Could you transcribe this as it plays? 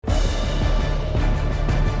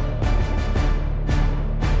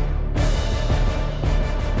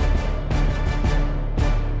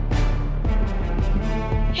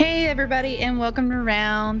everybody, and welcome to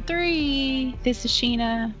round 3. This is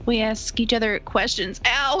Sheena. We ask each other questions.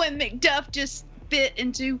 Ow, and McDuff just bit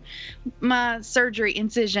into my surgery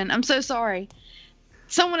incision. I'm so sorry.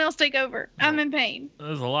 Someone else take over. I'm in pain.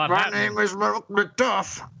 There's a lot My happening. name is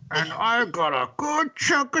McDuff, and I got a good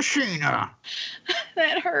chunk of Sheena.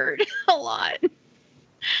 That hurt a lot.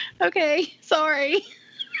 Okay, sorry.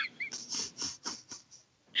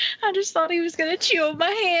 I just thought he was going to chew my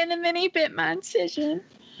hand, and then he bit my incision.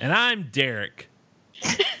 And I'm Derek.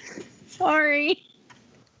 Sorry.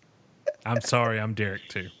 I'm sorry, I'm Derek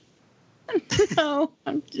too. No,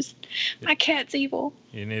 I'm just... My cat's evil.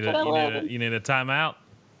 You need But I love a him. you need a timeout.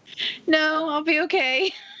 No, I'll be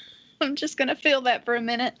okay. I'm just going to feel that for a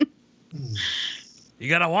minute. You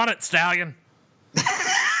gotta want it, Stallion.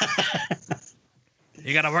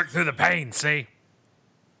 You gotta work through the pain, see?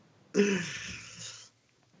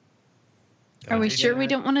 Are we sure we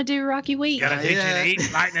don't want to do Rocky Week? Gotta teach you to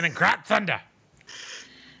eat lightning and crap thunder.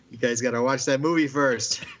 You guys got to watch that movie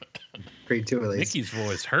first. Creed 2 at least. Nikki's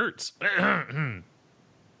voice hurts.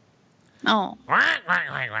 Oh,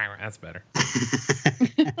 That's better.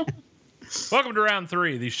 Welcome to round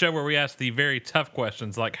 3, the show where we ask the very tough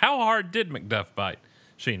questions like, how hard did McDuff bite?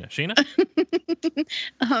 Sheena?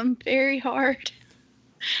 very hard.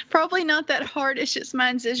 Probably not that hard. It's just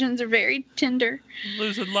my incisions are very tender.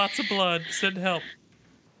 Losing lots of blood. Send help.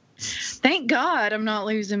 Thank God I'm not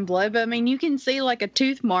losing blood, but I mean, you can see like a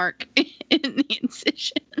tooth mark in the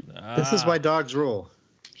incision. This is why dogs rule.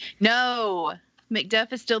 No,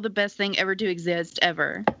 McDuff is still the best thing ever to exist,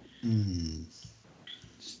 ever.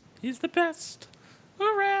 He's the best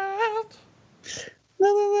around.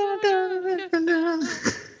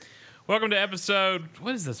 Welcome to episode,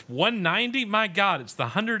 what is this, 190? My God, it's the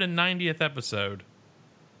 190th episode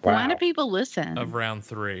Why do people listen? of round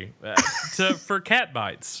 3 for cat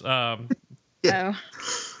bites. Oh,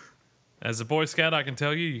 As a Boy Scout, I can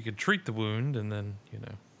tell you, you could treat the wound and then,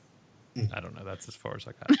 I don't know. That's as far as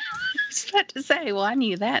I got. I was about to say, well, I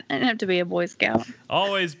knew that. I didn't have to be a Boy Scout.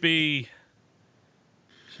 Always be...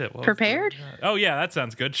 Shit, what was Prepared? that? Oh, yeah, that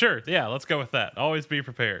sounds good. Sure. Yeah, let's go with that. Always be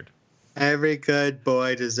prepared. Every good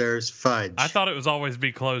boy deserves fudge. I thought it was always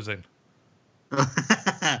be closing.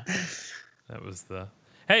 That was the...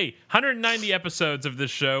 Hey, 190 episodes of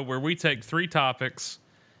this show where we take 3 topics.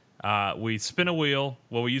 We spin a wheel.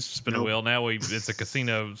 Well, we used to spin a wheel. Now it's a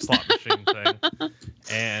casino slot machine thing.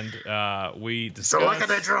 And we So look discuss... at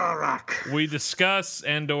the draw rock. We discuss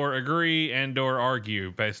and or agree and or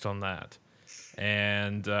argue based on that.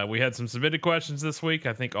 And we had some submitted questions this week.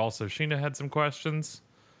 I think also Sheena had some questions.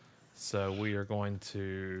 So we are going to...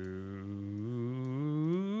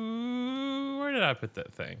 Where did I put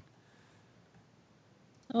that thing?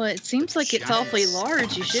 Well, it seems like it's awfully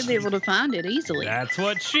large. You should be able to find it easily. That's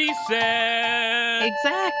what she said.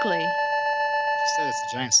 Exactly. You said it's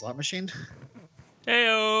a giant slot machine?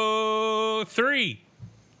 Heyo, 3.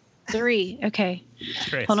 3. Okay.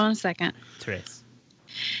 Trace. Hold on a second. Trace.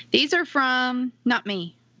 These are from not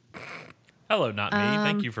me. Hello, not me.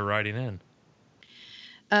 Thank you for writing in.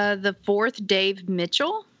 The 4th, Dave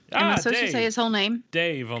Mitchell. Am I supposed to Dave. say his whole name?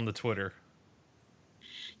 Dave on the Twitter.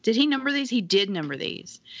 Did he number these? He did number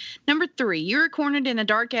these. Number 3, you were cornered in a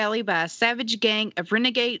dark alley by a savage gang of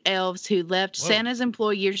renegade elves who left Whoa. Santa's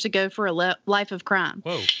employ years ago for a life of crime.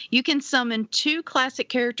 Whoa. You can summon 2 classic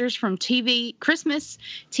characters from TV, Christmas,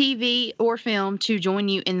 TV, or film to join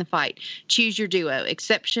you in the fight. Choose your duo.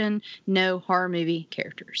 Exception, no horror movie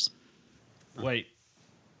characters. Wait.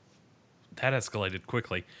 That escalated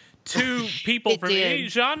quickly. 2 people It from did. any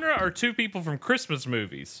genre or 2 people from Christmas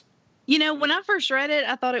movies? You know, when I first read it,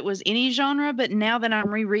 I thought it was any genre, but now that I'm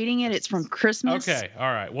rereading it, it's from Christmas. Okay,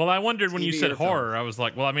 all right. Well, I wondered when you TV said or film? horror, I was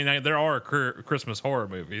like, well, I mean, there are Christmas horror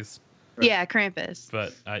movies, Yeah, Krampus.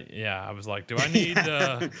 but I was like, do I need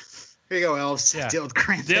Here you go, elves. Yeah. Deal with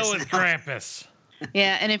Krampus. deal with now. Krampus?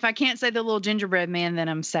 Yeah, and if I can't say the little gingerbread man, then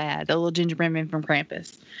I'm sad. The little gingerbread man from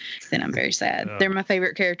Krampus. Then I'm very sad. Oh. They're my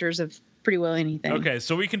favorite characters of pretty well anything. Okay,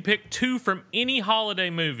 so we can pick 2 from any holiday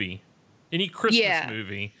movie, any Christmas Yeah.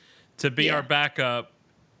 movie, to be Yeah. our backup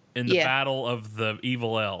in the Yeah. battle of the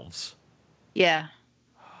evil elves. Yeah.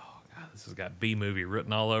 God, this has got B movie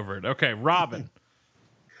written all over it. Okay, Robin.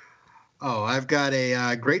 Oh, I've got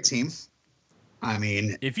a great team. I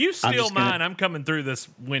mean, If you I'm steal just gonna- mine, I'm coming through this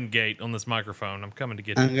wind gate on this microphone. I'm coming to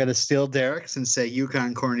get you. I'm going to steal Derek's and say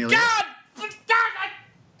Yukon Cornelius. God!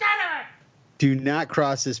 Do not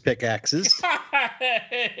cross his pickaxes.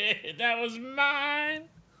 That was mine.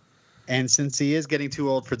 And since he is getting too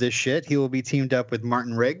old for this shit, he will be teamed up with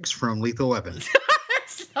Martin Riggs from Lethal Weapon.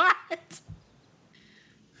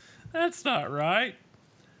 That's not right.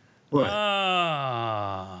 What?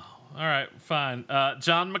 All right, fine.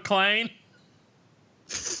 John McClane.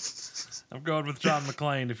 I'm going with John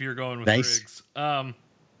McClane if you're going with Nice. Riggs.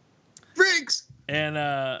 Riggs. And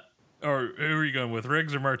or who are you going with?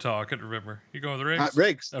 Riggs or Murtaugh? I couldn't remember. You going with Riggs?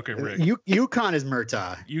 Riggs. Okay, Riggs. Yukon is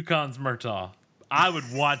Murtaugh. Yukon's Murtaugh. I would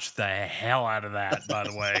watch the hell out of that, by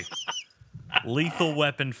the way. Lethal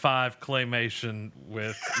Weapon 5 claymation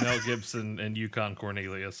with Mel Gibson and Yukon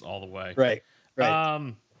Cornelius all the way. Right.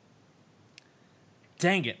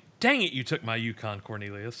 Dang it, you took my Yukon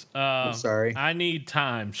Cornelius. I'm sorry. I need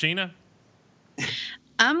time. Sheena?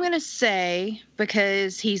 I'm going to say,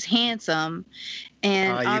 because he's handsome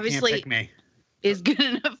and You obviously can't pick me. is good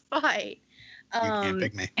in a fight. You can't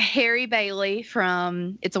pick me. Harry Bailey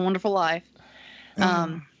from It's a Wonderful Life.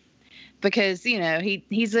 Because,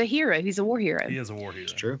 he's a hero. He's a war hero. He is a war hero.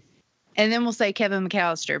 It's true. And then we'll say Kevin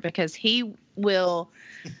McAllister because he will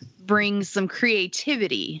bring some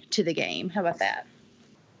creativity to the game. How about that?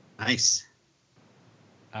 Nice.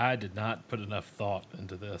 I did not put enough thought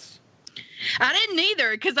into this. I didn't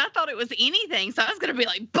either because I thought it was anything. So I was going to be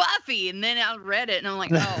like Buffy. And then I read it and I'm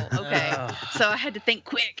like, oh, okay. So I had to think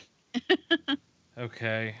quick.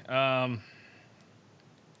 Okay.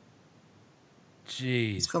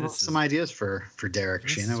 Jeez. Let's come up with some ideas for Derek.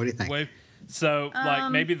 Sheena, what do you think? So,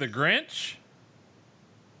 maybe the Grinch?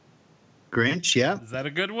 Grinch, yeah. Is that a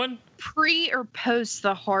good one? Pre or post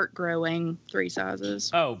the heart growing 3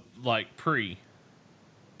 sizes? Oh, like pre.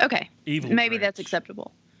 Okay. Evil Maybe Grinch. that's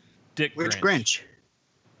acceptable. Dick Which Grinch?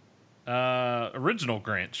 Grinch? Original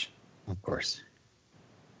Grinch. Of course.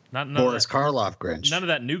 Not Boris Karloff Grinch. None of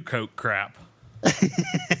that new Coke crap.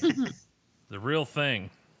 The real thing.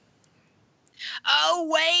 Oh,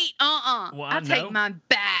 wait. Well, I take mine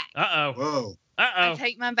back. Uh-oh. Whoa. Uh-oh. I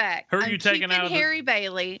take mine back. Who are you taking out of Harry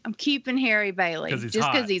Bailey. I'm keeping Harry Bailey. 'Cause he's just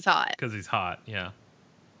hot. because he's hot. Because he's hot, yeah.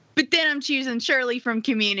 But then I'm choosing Shirley from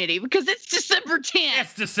Community because it's December 10th.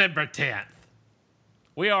 It's December 10th.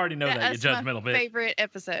 We already know that, you That's judgmental my bitch. favorite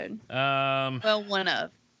episode. Well, one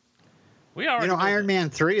of. We already know Iron Man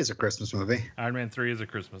 3 is a Christmas movie. Iron Man 3 is a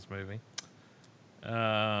Christmas movie.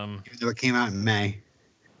 Even though it came out in May.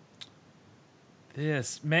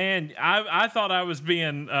 This, man, I thought I was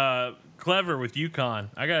being clever with Yukon.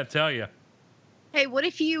 I got to tell you. Hey, what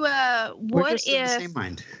if you, We're what just in the if, same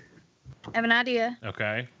mind. I have an idea.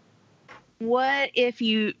 Okay. What if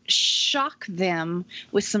you shock them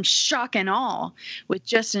with some shock and awe with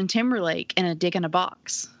Justin Timberlake and a dick in a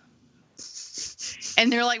box?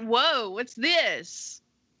 And they're like, whoa, what's this?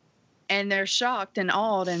 And they're shocked and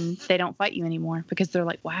awed and they don't fight you anymore because they're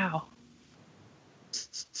like, wow.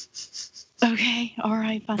 Okay, all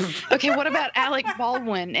right, fine. Okay, what about Alec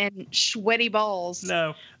Baldwin and sweaty balls?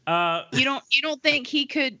 No. You don't think he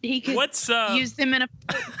could What's use them in a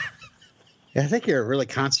Yeah, I think you're really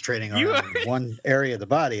concentrating on one area of the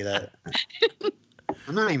body that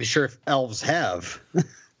I'm not even sure if elves have.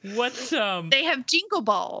 what They have jingle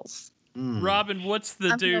balls. Robin, what's the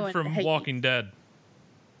I'm dude going from to hate Walking Dead?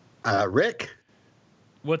 Rick?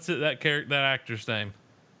 What's it that actor's name?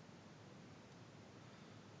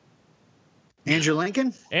 Andrew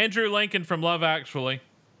Lincoln? Andrew Lincoln from Love Actually.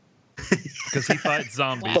 Because he fights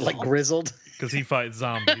zombies. But like grizzled? Because he fights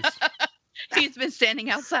zombies. He's been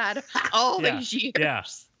standing outside all these years. Yeah.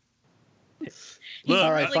 He's Look,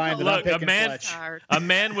 all right, fine. then I'm look, picking a man, Fletch. tired. a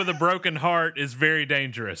man with a broken heart is very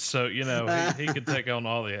dangerous. So, he could take on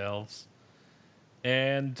all the elves.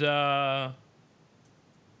 And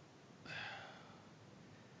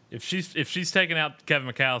if she's taking out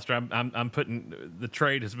Kevin McAllister, I'm putting the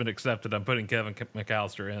trade has been accepted. I'm putting Kevin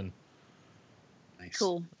McAllister in Nice.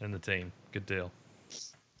 Cool. the team. Good deal.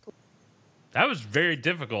 That was very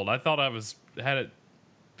difficult. I thought I had it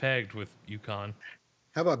pegged with Yukon.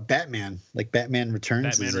 How about Batman? Like Batman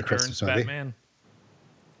Returns Batman is a Returns. Christmas movie. Batman.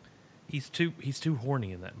 He's too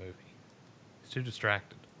horny in that movie. He's too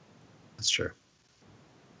distracted. That's true.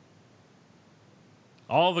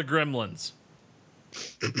 All the Gremlins.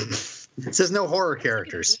 It says no horror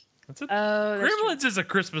characters. That's it. Oh, that's true. Gremlins is a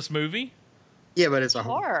Christmas movie. Yeah, but it's a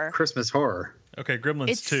Horror. Christmas horror. Okay,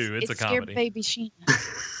 Gremlins 2. It's a Scared comedy. Baby Sheena.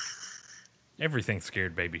 Everything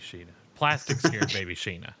scared Baby Sheena. Plastic scared Baby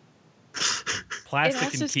Sheena. It Plastic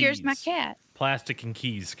also and keys. scares my cat. Plastic and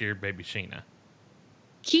keys scared Baby Sheena.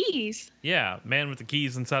 Keys. Yeah, man with the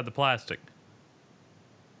keys inside the plastic.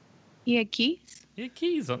 He had keys. Yeah,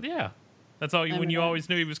 keys on. Yeah, that's all. When Remember you that. always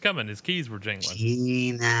knew he was coming, his keys were jingling.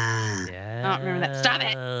 Gina. Yeah. I don't remember that. Stop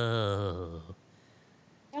it. Oh,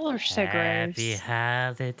 Y'all are so happy gross.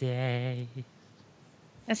 holiday.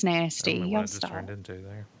 That's I nasty. don't know what I Y'all just stop. turned into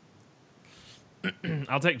there.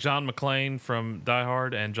 I'll take John McClane from Die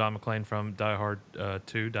Hard and John McClane from Die Hard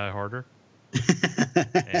 2, Die Harder.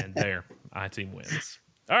 And there, I-Team wins.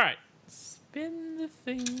 All right. Spin the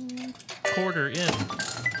thing. Quarter in.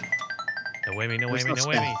 No way me, no way There's me, no no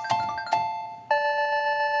way me.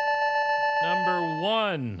 Number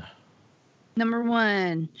 1. Number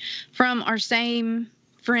 1 from our same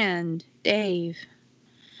friend, Dave.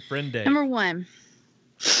 Friend Dave. Number 1.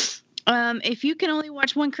 If you can only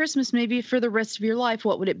watch one Christmas movie for the rest of your life,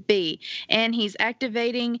 what would it be? And he's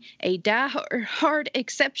activating a die-hard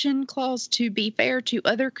exception clause to be fair to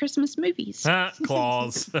other Christmas movies.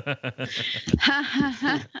 Clause.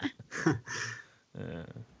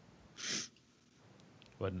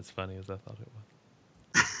 Wasn't as funny as I thought it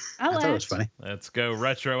was. I thought it was funny. Let's go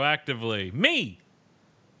retroactively. Me.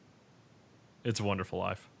 It's a Wonderful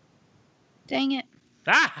Life. Dang it.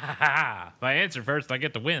 Ah! If I answer first, I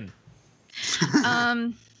get to win.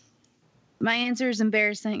 My answer is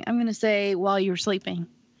embarrassing. I'm going to say While You Were Sleeping.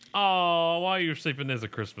 Oh, While You Were Sleeping is a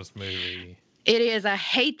Christmas movie. It is. I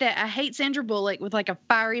hate that. I hate Sandra Bullock with like a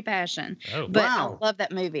fiery passion. Oh, But wow. I love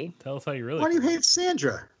that movie. Tell us how you really Why do you feel. hate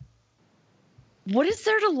Sandra? What is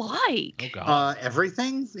there to Oh, like? God.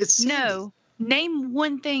 Everything? It's Sandy. No. Name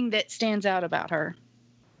one thing that stands out about her.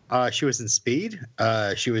 She was in Speed.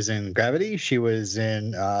 She was in Gravity. She was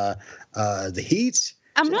in The Heat.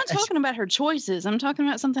 I'm not talking about her choices. I'm talking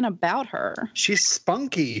about something about her. She's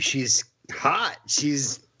spunky. She's hot.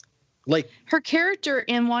 She's like, Her character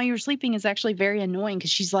in While You Were Sleeping is actually very annoying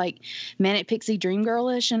because she's like manic pixie dream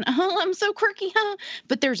girlish and I'm so quirky, huh?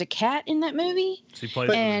 But there's a cat in that movie, She plays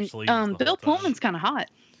with her and sleeves the whole Bill time. Pullman's kind of hot.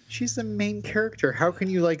 she's the main character. How can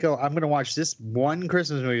you like go, I'm going to watch this one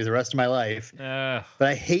Christmas movie the rest of my life, but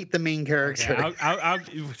I hate the main character. Okay, I'll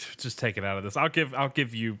just take it out of this. I'll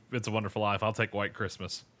give you It's a Wonderful Life. I'll take White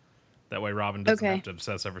Christmas. That way Robin doesn't Okay. have to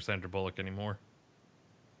obsess over Sandra Bullock anymore.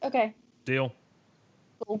 Okay, Deal?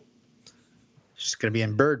 cool. She's going to be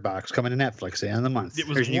in Bird Box coming to Netflix at the end of the month. It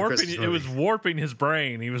was Here's your new warping. Christmas It was movie. warping his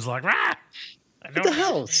brain. He was like, "Ah, I What don't the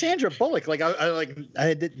hell? Sandra Bullock. Like,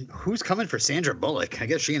 I did. Who's coming for Sandra Bullock? I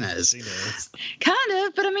guess Sheena is. She knows. Kind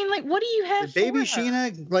of, but I mean, like, what do you have Did baby for her?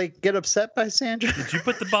 Sheena like get upset by Sandra? Did you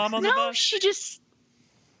put the bomb on the No, bus? she just.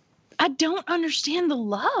 I don't understand the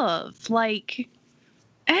love. Like,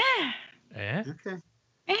 Eh? Okay.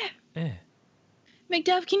 Eh.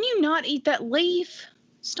 McDuff, can you not eat that leaf?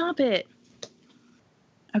 Stop it.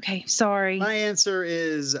 Okay, sorry. My answer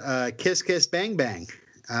is Kiss Kiss Bang Bang,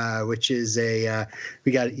 which is you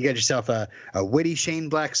got yourself a witty Shane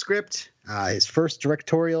Black script, his first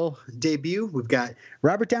directorial debut. We've got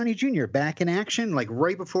Robert Downey Jr. back in action, like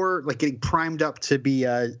right before like getting primed up to be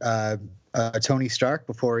Tony Stark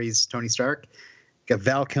before he's Tony Stark. Got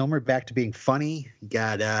Val Kilmer back to being funny.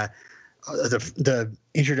 Got the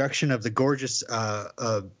introduction of the gorgeous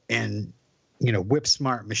and whip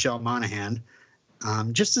smart Michelle Monaghan.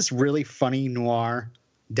 Just this really funny noir,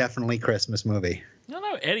 definitely Christmas movie. You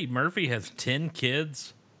know Eddie Murphy has 10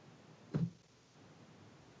 kids.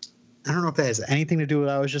 I don't know if that has anything to do with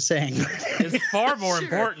what I was just saying. It's far more Sure.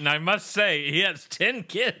 important, I must say. He has 10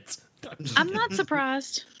 kids. I'm not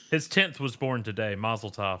surprised. His 10th was born today.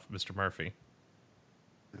 Mazel tov, Mr. Murphy.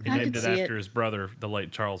 He I named could it see after his brother, the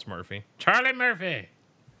late Charles Murphy. Charlie Murphy.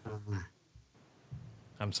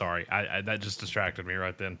 I'm sorry. I that just distracted me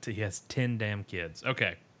right then. He has 10 damn kids.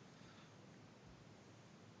 Okay.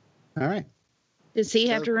 All right. Does he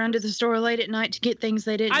have to run to the store late at night to get things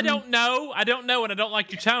they didn't? I don't know, and I don't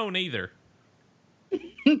like your tone either.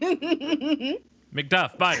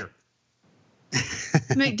 McDuff, biter.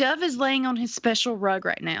 McDuff is laying on his special rug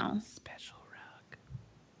right now. Special rug.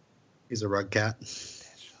 He's a rug cat.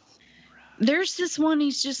 There's this one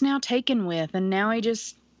he's just now taken with, and now he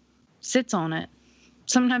just sits on it.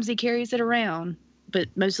 Sometimes he carries it around, but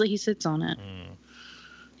mostly he sits on it.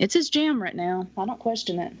 It's his jam right now. I don't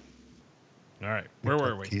question it. All right. Where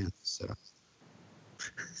were we? Can't, so.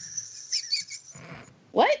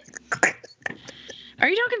 What? Are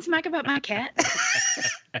you talking smack about my cat?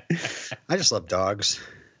 I just love dogs.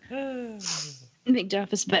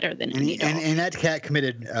 McDuff is better than any dog. And that cat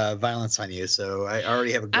committed violence on you, so I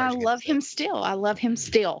already have a grudge. I against love that. him still. I love him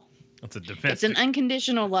still. It's a It's domestic, an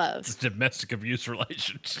unconditional love. it's a domestic abuse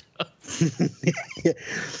relationship.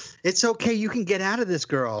 It's okay. You can get out of this,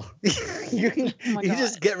 girl. you can, Oh my you God.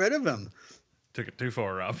 just get rid of him. Took it too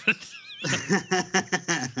far, Rob.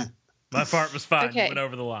 My part was fine. Okay. Went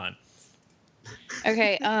over the line.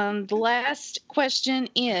 Okay, the last question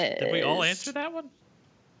is... Did we all answer that one?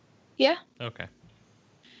 Yeah. Okay.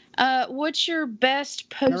 What's your best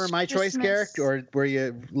post? Remember my choice, Garrick, or were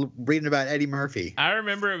you reading about Eddie Murphy? I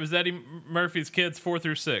remember it was Eddie Murphy's kids 4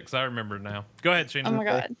 through 6. I remember now. Go ahead, Shane. Oh my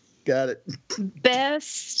God. Got it.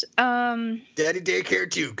 Best, Daddy daycare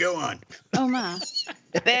too. Go on. oh my.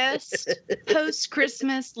 Best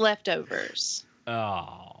post-Christmas leftovers.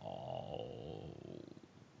 Oh.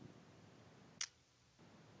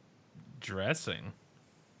 Dressing.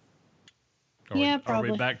 Yeah, Are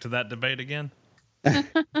probably. we back to that debate again?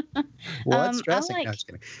 What's I dressing? like- No, just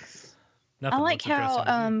kidding. Nothing. I like What's the dressing with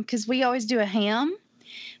how, you? because we always do a ham.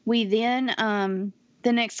 We then,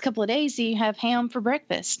 the next couple of days, you have ham for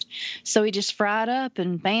breakfast. So we just fry it up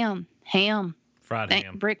and bam, ham. Fried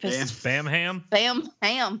ham. Breakfast. Bam ham. Bam,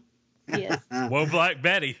 ham. Yes. Whoa, Black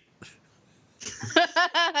Betty.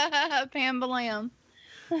 Pam Balam.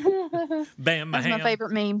 Bam That's ham. my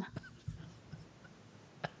favorite meme.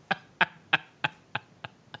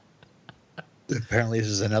 Apparently, this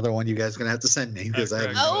is another one you guys are gonna have to send me because I Okay.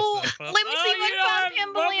 have Oh, let me see if I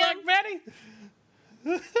can find Pam Whoa, Balam. Black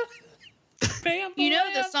Betty. Bam You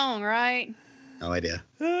know the Balam. song, right? no idea.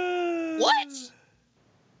 What?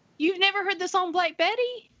 You've never heard the song Black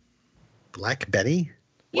Betty? Black Betty?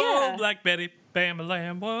 Whoa, Yeah. Black Betty. Bam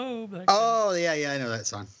Lamb. Whoa, Black Oh yeah, I know that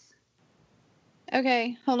song.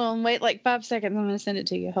 Okay, hold on. Wait like 5 seconds. I'm going to send it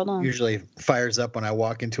to you. Hold on. Usually fires up when I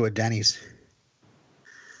walk into a Denny's.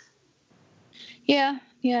 Yeah,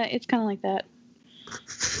 it's kind of like that.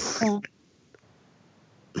 Oh.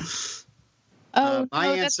 My no,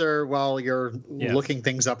 that's- answer while you're Yes. looking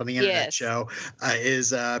things up on the internet Yes. show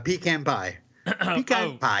is pecan pie. Pecan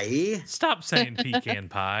Oh, pie. stop saying pecan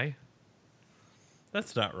pie.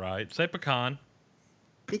 That's not right. Say pecan.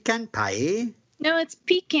 Pecan pie. No, it's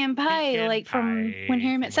pecan pie, Pecan like from pie When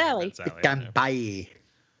Harry Met from When Harry Sally. Met Sally, I know. Pecan pie.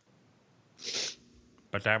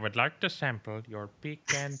 But I would like to sample your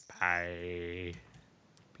pecan pie.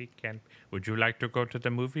 Pecan. Would you like to go to the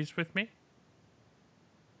movies with me?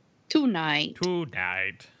 Tonight.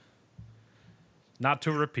 Tonight. Not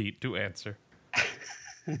to repeat, to answer.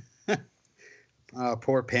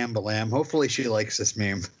 Poor Pam Balam. Hopefully she likes this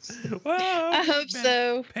meme. I hope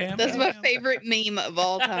so. Pam That's my Bam. favorite meme of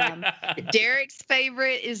all time. Derek's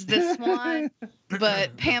favorite is the swan,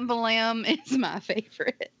 but Pam Balam is my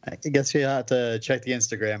favorite. I guess you have to check the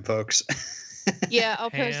Instagram, folks. Yeah,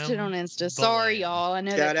 I'll post it on Insta. Sorry, Balam. y'all. I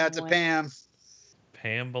know Shout that's out to annoying. Pam.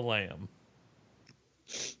 Pam Balam.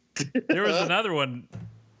 There was another one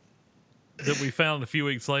that we found a few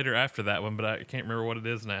weeks later after that one, but I can't remember what it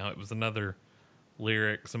is now. It was another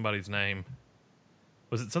lyric, somebody's name.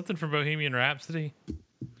 Was it something from Bohemian Rhapsody?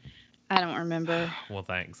 I don't remember. Well,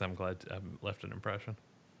 thanks. I'm glad I left an impression.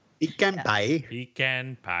 Pecan Yeah. pie.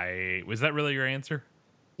 Pecan pie. Was that really your answer?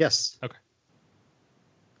 Yes.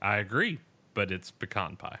 I agree, but it's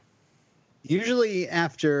pecan pie. Usually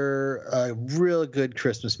after a real good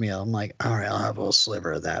Christmas meal, I'm like, all right, I'll have a little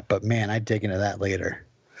sliver of that. But man, I dig into that later.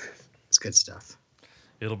 It's good stuff.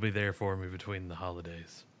 It'll be there for me between the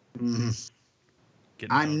holidays. Mhm.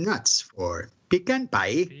 Getting I'm home. nuts for pecan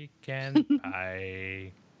pie. Pecan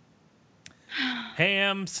pie.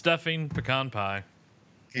 Ham, stuffing, pecan pie.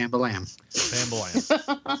 Pam Balam.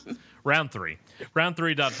 Bam Round 3.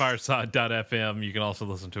 Round3.fireside.fm. You can also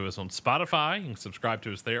listen to us on Spotify. You can subscribe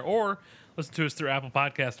to us there or listen to us through Apple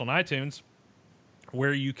Podcast on iTunes,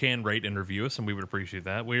 where you can rate and review us, and we would appreciate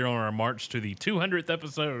that. We are on our march to the 200th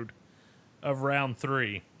episode of Round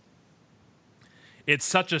 3. It's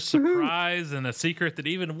such a surprise and a secret that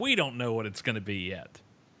even we don't know what it's going to be yet,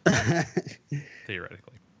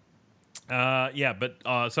 theoretically.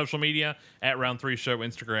 But social media at Round 3 Show,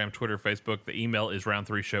 Instagram, Twitter, Facebook. The email is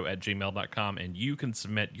round3show@gmail.com, and you can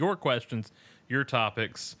submit your questions, your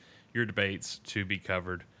topics, your debates to be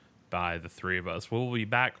covered by the three of us. We'll be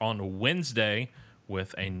back on Wednesday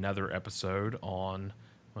with another episode on,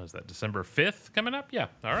 what is that, December 5th coming up? Yeah.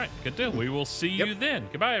 All right. Good deal. We will see you then.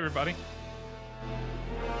 Goodbye, everybody.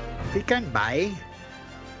 Pecan pie.